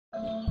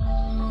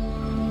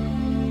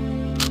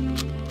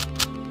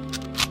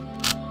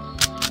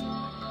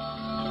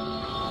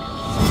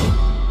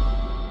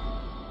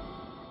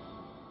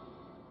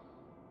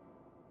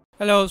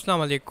Hello, Assalam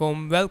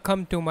Alaikum.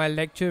 Welcome to my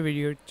lecture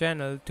video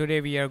channel.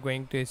 Today we are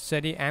going to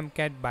study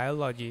MCAT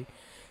biology,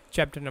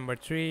 chapter number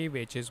 3,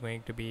 which is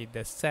going to be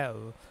the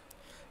cell.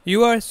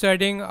 You are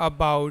studying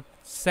about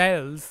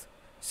cells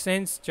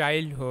since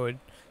childhood,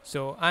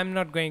 so I'm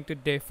not going to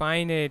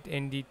define it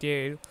in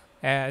detail.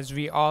 As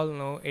we all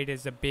know, it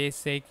is a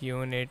basic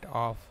unit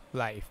of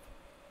life.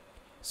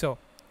 So,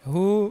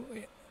 who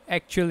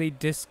actually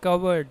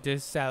discovered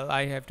this cell?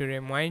 I have to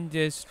remind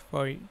this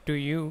to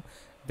you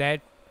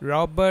that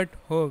Robert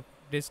Hooke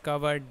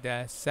discovered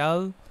the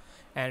cell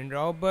and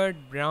Robert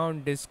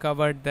Brown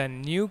discovered the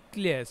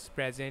nucleus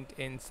present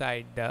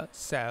inside the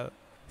cell.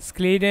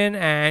 Schleiden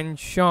and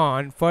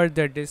Schwann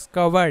further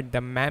discovered the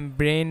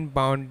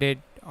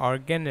membrane-bounded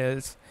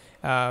organelles,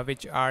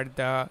 which are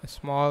the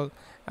small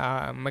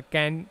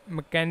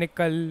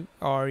mechanical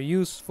or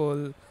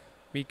useful.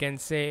 We can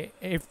say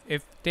if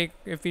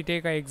we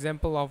take an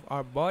example of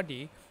our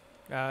body,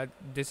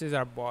 this is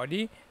our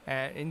body,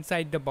 and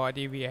inside the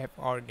body we have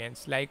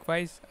organs.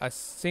 Likewise, a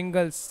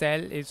single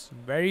cell is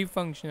very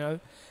functional,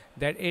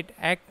 that it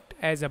acts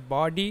as a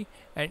body,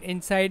 and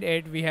inside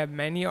it we have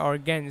many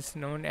organs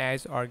known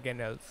as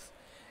organelles.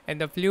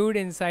 And the fluid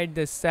inside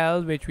the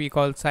cell, which we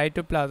call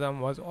cytoplasm,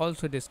 was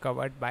also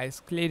discovered by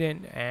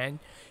Schleiden and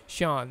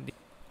Schwann.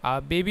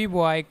 A baby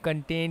boy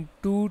contained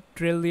 2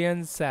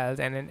 trillion cells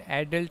and an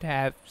adult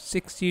have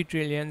 60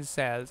 trillion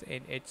cells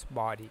in its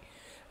body,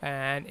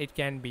 and it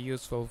can be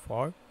useful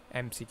for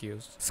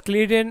MCQs.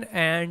 Schleiden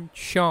and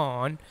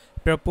Schwann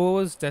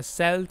proposed the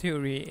cell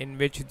theory, in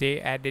which they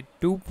added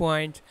 2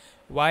 points,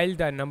 while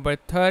the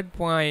third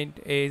point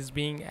is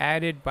being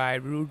added by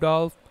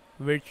Rudolf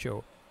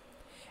Virchow.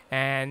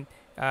 And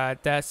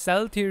the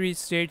cell theory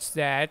states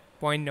that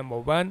point number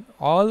 1,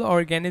 all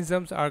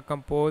organisms are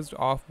composed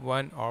of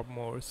one or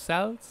more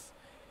cells.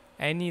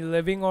 Any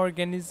living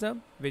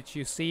organism which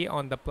you see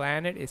on the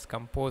planet is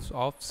composed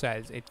of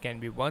cells. It can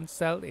be one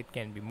cell, it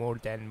can be more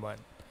than one.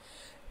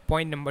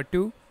 Point number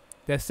 2,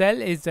 the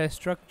cell is the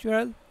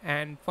structural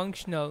and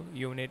functional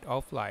unit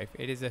of life.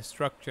 It is a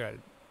structural.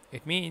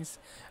 It means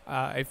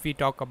if we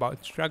talk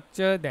about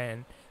structure,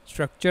 then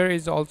structure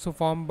is also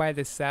formed by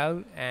the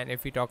cell, and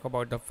if we talk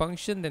about the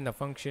function, then the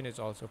function is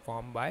also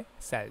formed by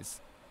cells.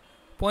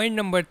 Point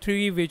number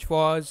 3, which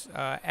was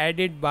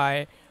added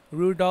by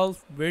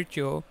Rudolf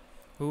Virchow,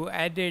 who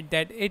added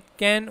that it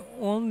can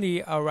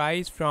only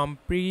arise from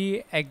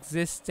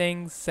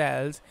pre-existing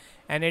cells,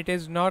 and it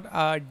is not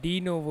a de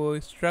novo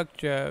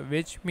structure,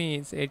 which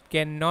means it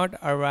cannot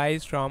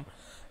arise from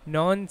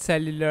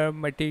non-cellular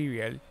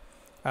material.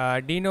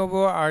 De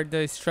novo are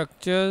the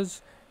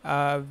structures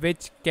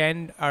which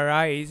can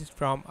arise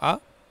from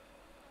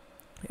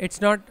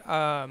it's not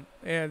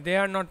they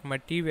are not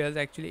materials.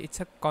 Actually, it's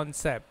a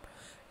concept.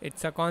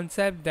 It's a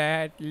concept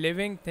that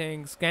living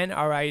things can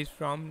arise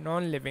from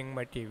non-living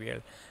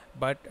material.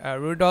 But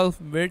Rudolf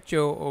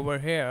Virchow over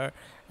here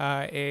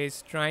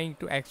is trying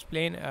to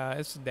explain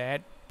us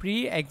that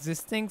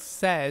pre-existing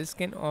cells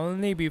can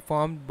only be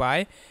formed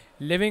by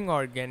living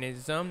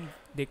organisms.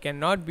 They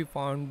cannot be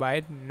formed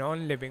by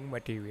non-living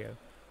material.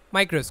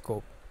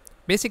 Microscope.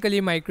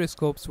 Basically,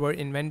 microscopes were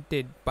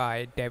invented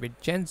by David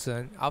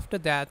Jensen. After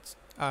that,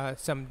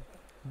 some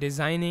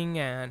designing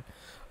and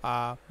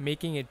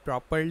making it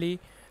properly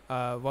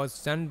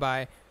was done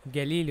by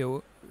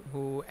Galileo,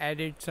 who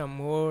added some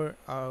more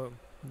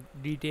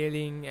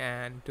detailing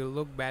and to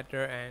look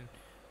better, and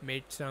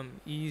made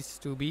some ease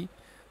to be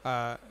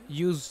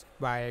used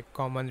by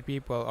common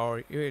people,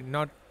 or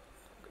not.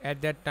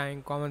 At that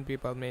time, common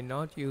people may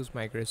not use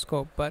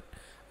microscope, but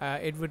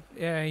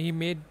he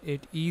made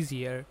it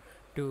easier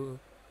to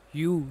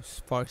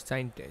use for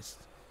scientists,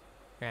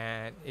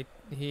 and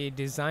he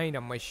designed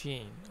a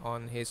machine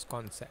on his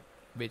concept,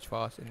 which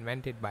was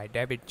invented by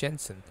David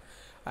Jensen.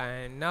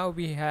 And now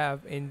we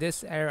have, in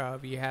this era,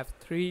 we have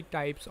 3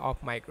 types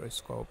of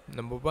microscope.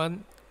 Number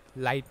 1,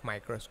 light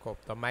microscope,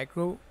 the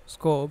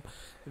microscope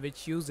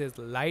which uses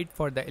light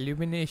for the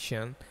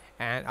illumination.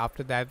 And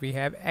after that we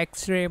have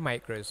X-ray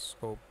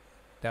microscope.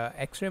 The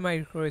X-ray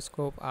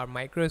microscope are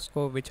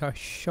microscope which are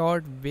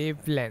short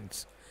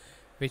wavelengths,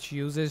 which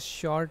uses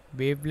short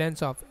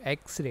wavelengths of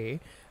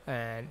X-ray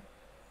and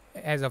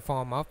as a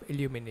form of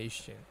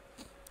illumination.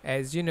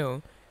 As you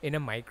know, in a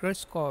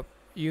microscope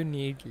you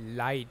need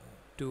light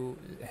to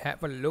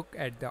have a look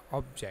at the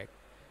object.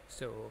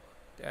 So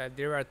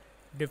there are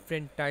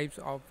different types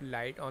of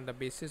light on the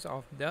basis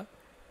of the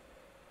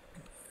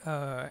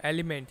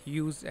element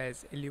used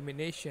as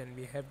illumination.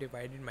 We have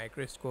divided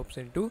microscopes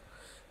into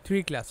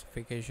 3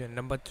 classification.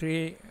 Number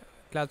 3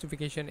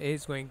 classification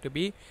is going to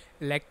be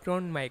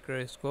electron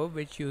microscope,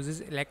 which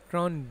uses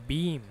electron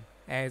beam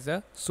as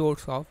a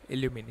source of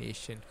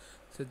illumination.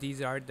 So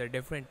these are the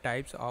different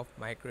types of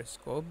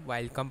microscope,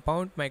 while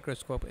compound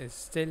microscope is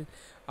still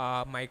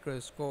a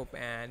microscope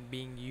and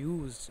being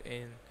used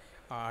in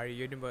our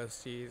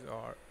universities,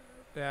 or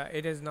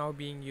it is now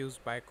being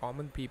used by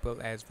common people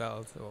as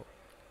well. So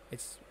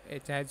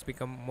it has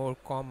become more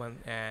common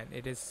and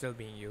it is still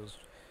being used.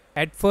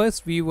 At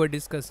first we were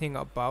discussing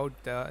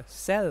about the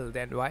cell,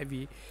 then why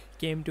we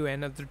came to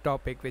another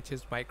topic, which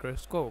is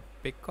microscope,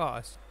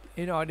 because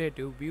in order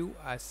to view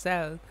a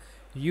cell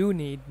you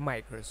need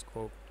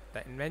microscope.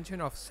 The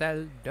invention of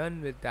cell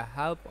done with the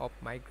help of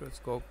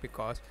microscope,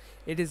 because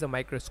it is a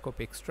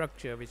microscopic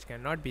structure which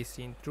cannot be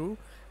seen through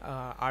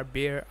our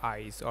bare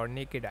eyes or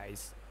naked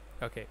eyes.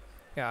 Okay,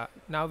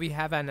 now we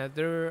have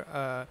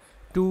another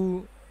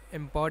two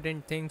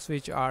important things,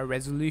 which are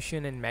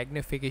resolution and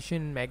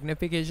magnification.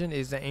 Magnification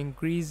is the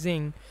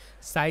increasing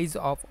size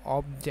of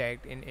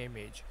object in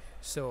image.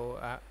 So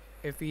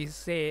if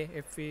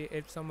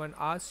someone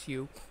asks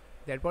you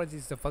that what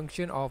is the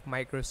function of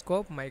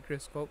microscope,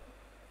 microscope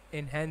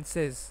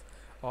enhances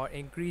or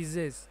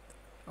increases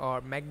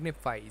or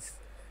magnifies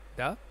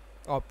the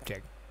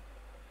object.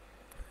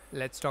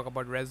 Let's talk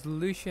about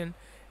resolution.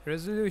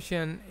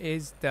 Resolution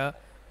is the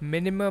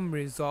minimum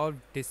resolved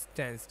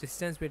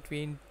distance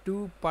between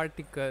two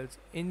particles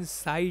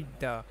inside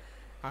the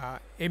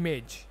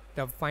image,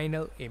 the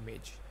final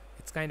image.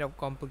 It's kind of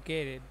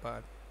complicated,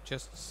 but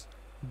just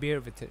bear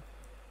with it.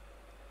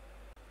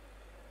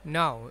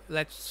 Now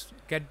let's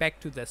get back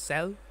to the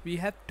cell. We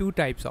have two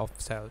types of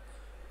cell: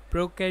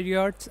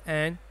 prokaryotes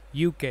and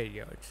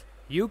eukaryotes.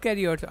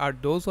 Eukaryotes are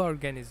those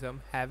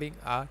organisms having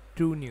a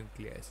true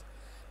nucleus.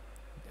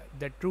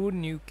 The true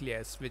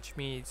nucleus, which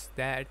means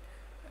that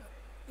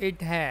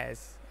it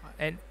has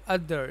an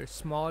other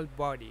small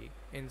body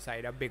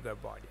inside a bigger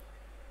body.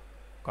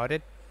 Got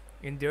it?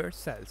 In their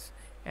cells.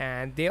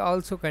 And they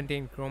also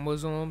contain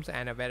chromosomes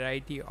and a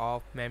variety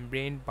of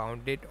membrane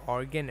bounded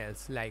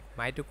organelles like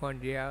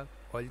mitochondria,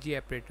 Golgi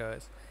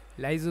apparatus,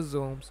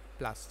 lysosomes,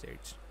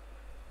 plastids.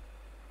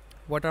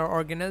 What are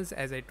organelles?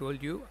 As I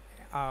told you,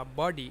 a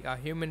body, a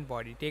human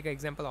body. Take an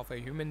example of a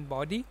human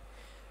body,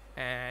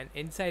 and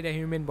inside a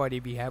human body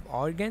we have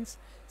organs.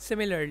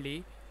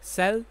 Similarly,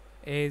 cell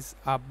is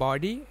a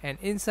body, and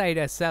inside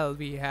a cell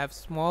we have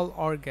small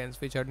organs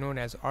which are known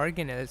as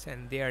organelles,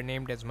 and they are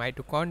named as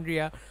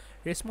mitochondria,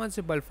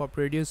 responsible for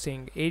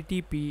producing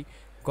ATP,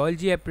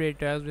 Golgi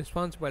apparatus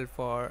responsible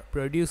for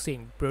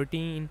producing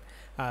protein,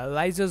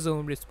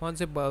 lysosome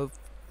responsible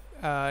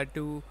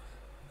to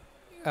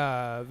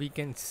we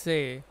can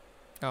say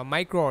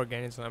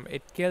microorganism.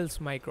 It kills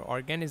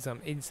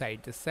microorganism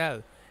inside the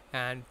cell.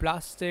 And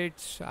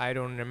plastids, I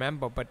don't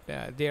remember, but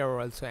they are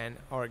also an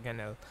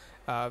organelle,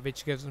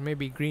 which gives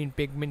maybe green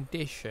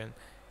pigmentation.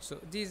 So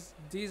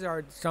these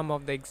are some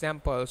of the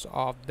examples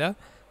of the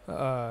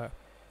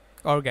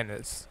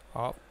organelles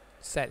of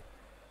cell.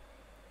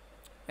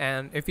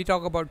 And if we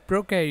talk about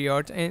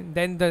prokaryotes, and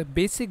then the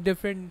basic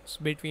difference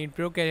between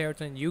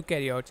prokaryotes and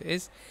eukaryotes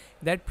is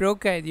that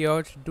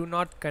prokaryotes do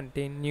not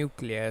contain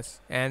nucleus.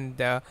 And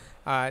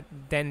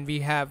then we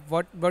have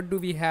what do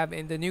we have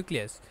in the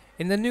nucleus?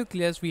 In the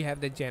nucleus we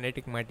have the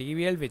genetic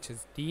material, which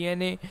is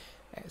DNA.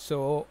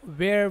 So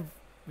where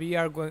we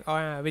are going,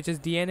 which is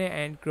DNA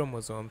and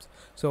chromosomes.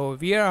 So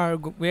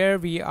where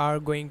we are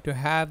going to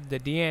have the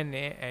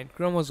DNA and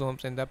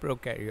chromosomes in the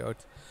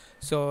prokaryotes.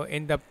 So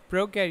in the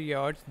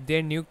prokaryotes,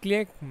 their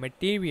nucleic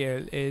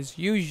material is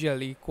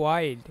usually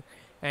coiled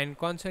and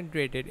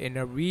concentrated in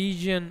a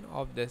region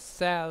of the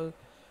cell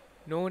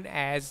known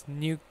as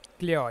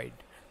nucleoid.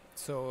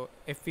 So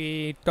if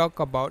we talk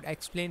about,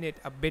 explain it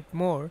a bit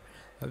more,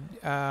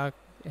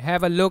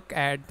 have a look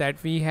at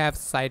that we have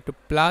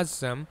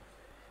cytoplasm,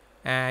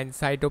 and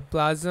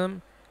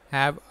cytoplasm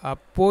have a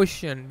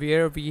portion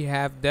where we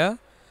have the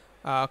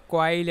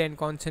coiled and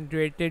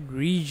concentrated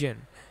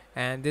region,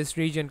 and this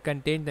region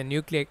contains the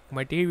nucleic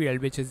material,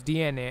 which is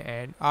DNA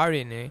and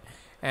RNA,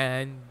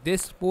 and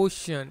this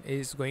portion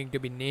is going to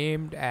be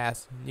named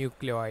as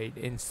nucleoid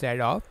instead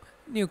of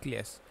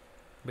nucleus,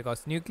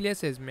 because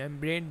nucleus is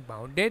membrane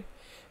bounded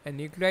and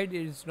nucleoid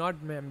is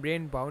not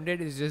membrane bounded.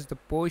 It's just the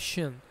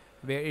portion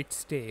where it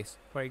stays.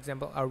 For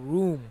example, a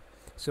room.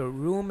 So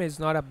room is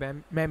not a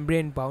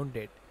membrane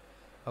bounded.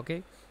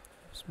 Okay.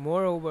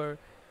 Moreover,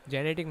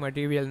 genetic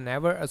material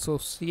never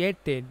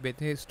associated with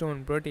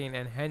histone protein,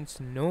 and hence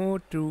no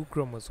true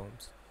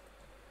chromosomes.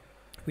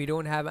 We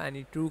don't have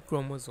any true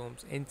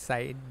chromosomes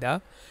inside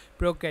the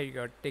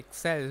prokaryotic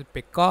cells,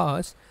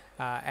 because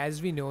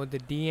as we know, the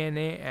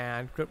DNA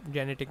and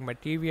genetic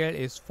material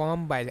is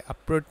formed by a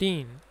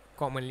protein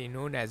commonly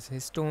known as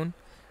histone.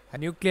 A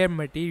nuclear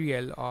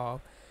material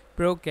of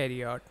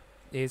prokaryote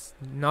is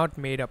not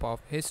made up of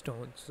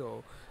histone,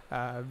 so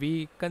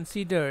we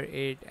consider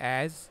it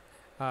as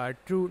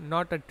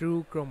not a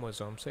true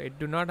chromosome. So it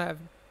do not have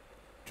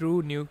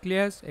true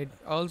nucleus. It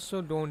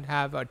also don't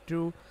have a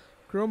true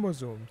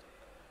chromosomes.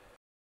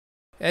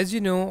 As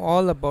you know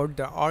all about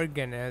the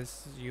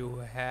organelles,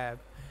 you have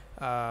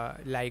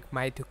like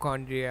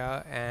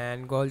mitochondria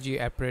and Golgi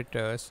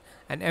apparatus,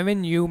 and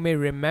even you may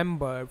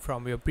remember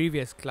from your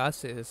previous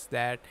classes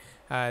that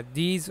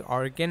these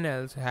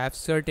organelles have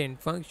certain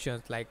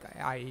functions. Like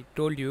I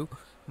told you,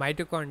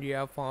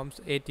 mitochondria forms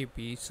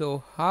ATP.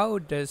 So how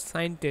does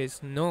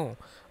scientists know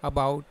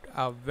about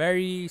a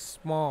very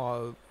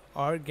small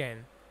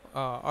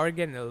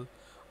organelle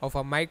of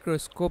a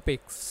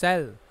microscopic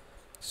cell?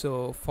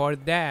 So for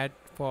that,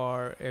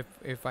 for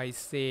if I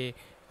say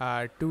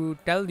to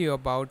tell you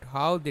about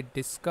how they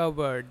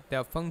discovered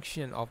the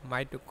function of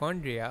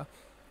mitochondria,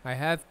 I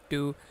have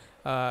to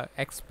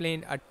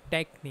explain a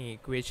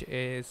technique which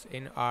is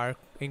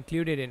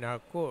included in our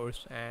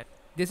course, and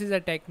this is a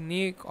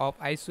technique of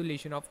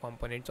isolation of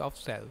components of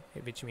cell,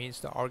 which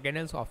means the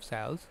organelles of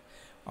cells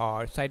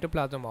or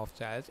cytoplasm of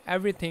cells.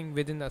 Everything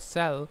within a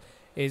cell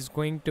is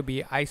going to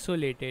be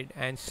isolated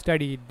and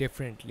studied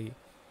differently.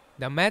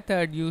 The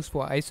method used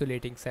for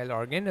isolating cell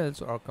organelles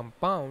or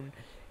compound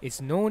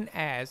is known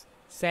as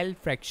cell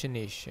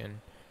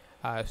fractionation.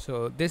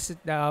 So this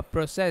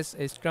process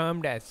is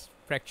termed as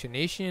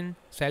fractionation,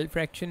 cell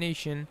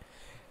fractionation,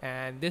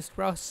 and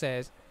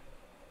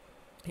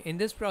in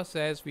this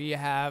process we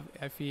have,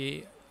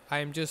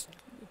 I'm just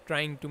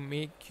trying to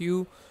make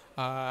you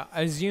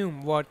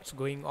assume what's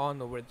going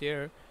on over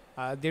there.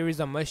 There is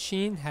a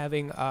machine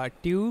having a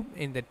tube.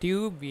 In the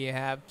tube we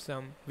have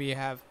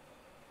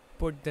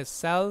put the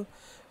cell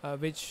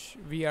which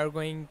we are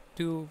going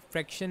to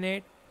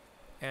fractionate,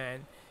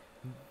 and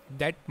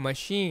that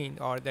machine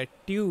or that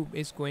tube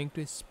is going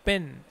to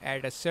spin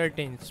at a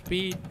certain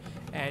speed,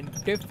 and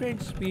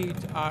different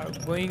speeds are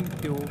going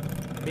to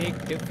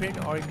make different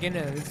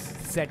organelles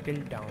settle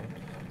down.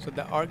 So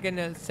the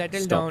organelles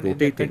settle down in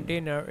the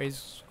container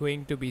is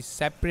going to be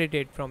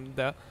separated from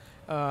the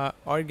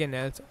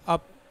organelles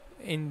up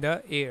in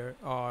the air,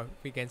 or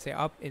we can say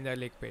up in the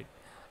liquid,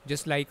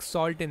 just like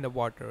salt in the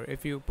water.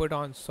 If you put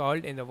on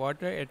salt in the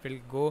water, it will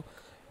go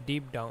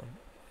deep down.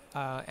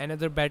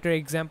 Another better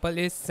example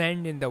is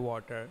sand in the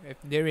water. If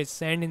there is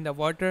sand in the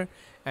water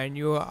and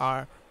you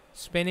are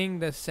spinning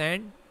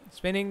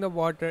the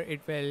water,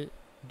 it will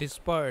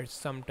disperse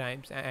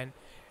sometimes, and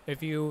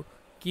if you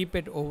keep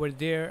it over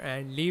there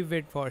and leave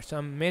it for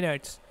some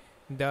minutes,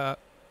 the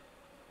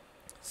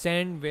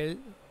sand will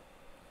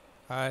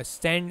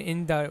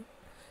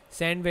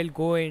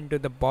go into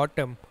the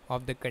bottom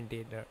of the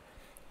container.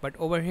 But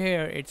over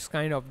here it's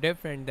kind of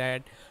different,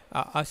 that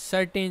a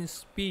certain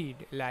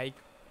speed like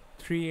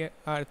 30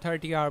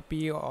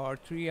 rp or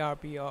 3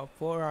 rp or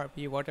 4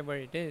 rp, whatever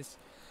it is,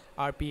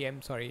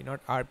 rpm, sorry,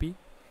 not rp,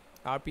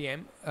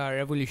 rpm,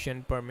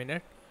 revolution per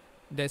minute,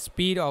 the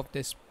speed of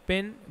the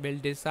spin will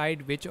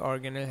decide which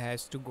organelle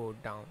has to go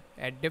down.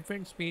 At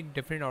different speed,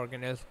 different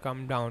organelles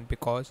come down,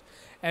 because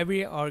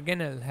every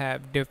organelle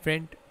have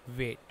different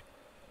weight.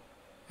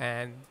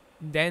 And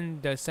then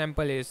the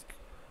sample is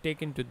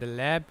taken to the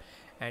lab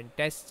and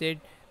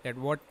tested that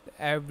what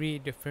every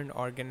different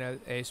organelle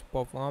is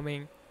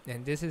performing,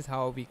 and this is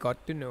how we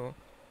got to know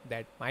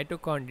that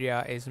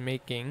mitochondria is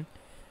making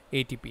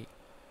ATP.